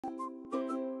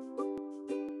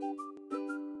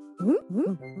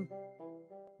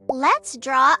Let's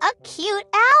draw a cute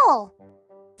owl.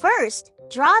 First,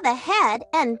 draw the head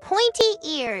and pointy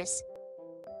ears.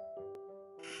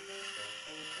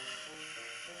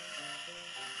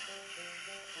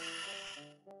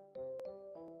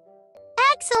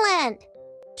 Excellent!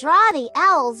 Draw the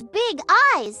owl's big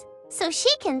eyes so she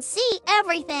can see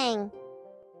everything.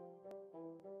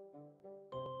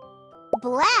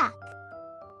 Black.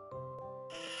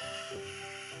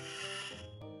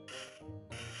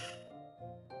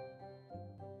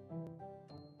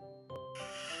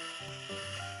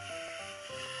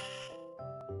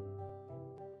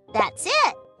 That's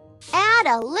it. Add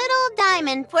a little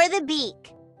diamond for the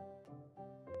beak.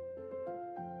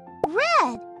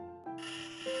 Red.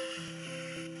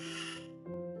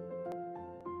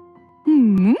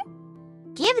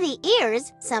 Give the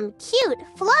ears some cute,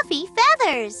 fluffy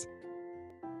feathers.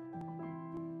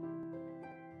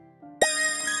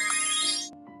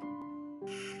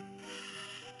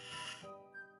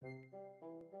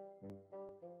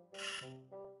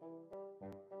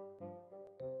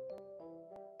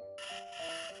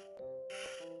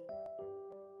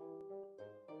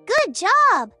 Good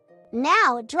job!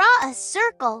 Now draw a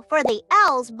circle for the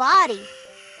owl's body.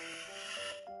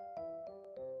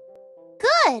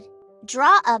 Good!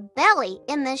 Draw a belly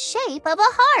in the shape of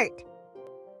a heart.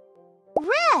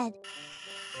 Red.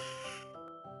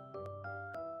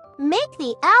 Make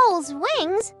the owl's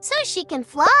wings so she can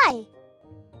fly.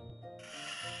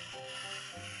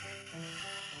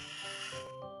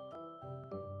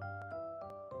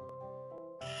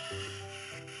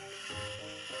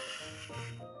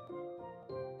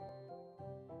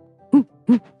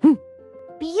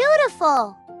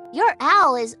 Beautiful! Your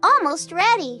owl is almost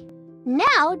ready.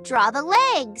 Now draw the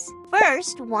legs.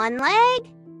 First, one leg.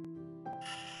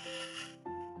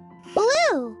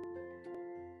 Blue.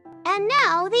 And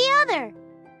now the other.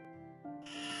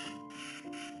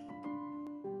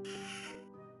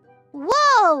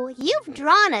 Whoa! You've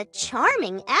drawn a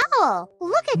charming owl.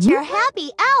 Look at your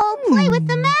happy owl play with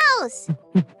the mouse.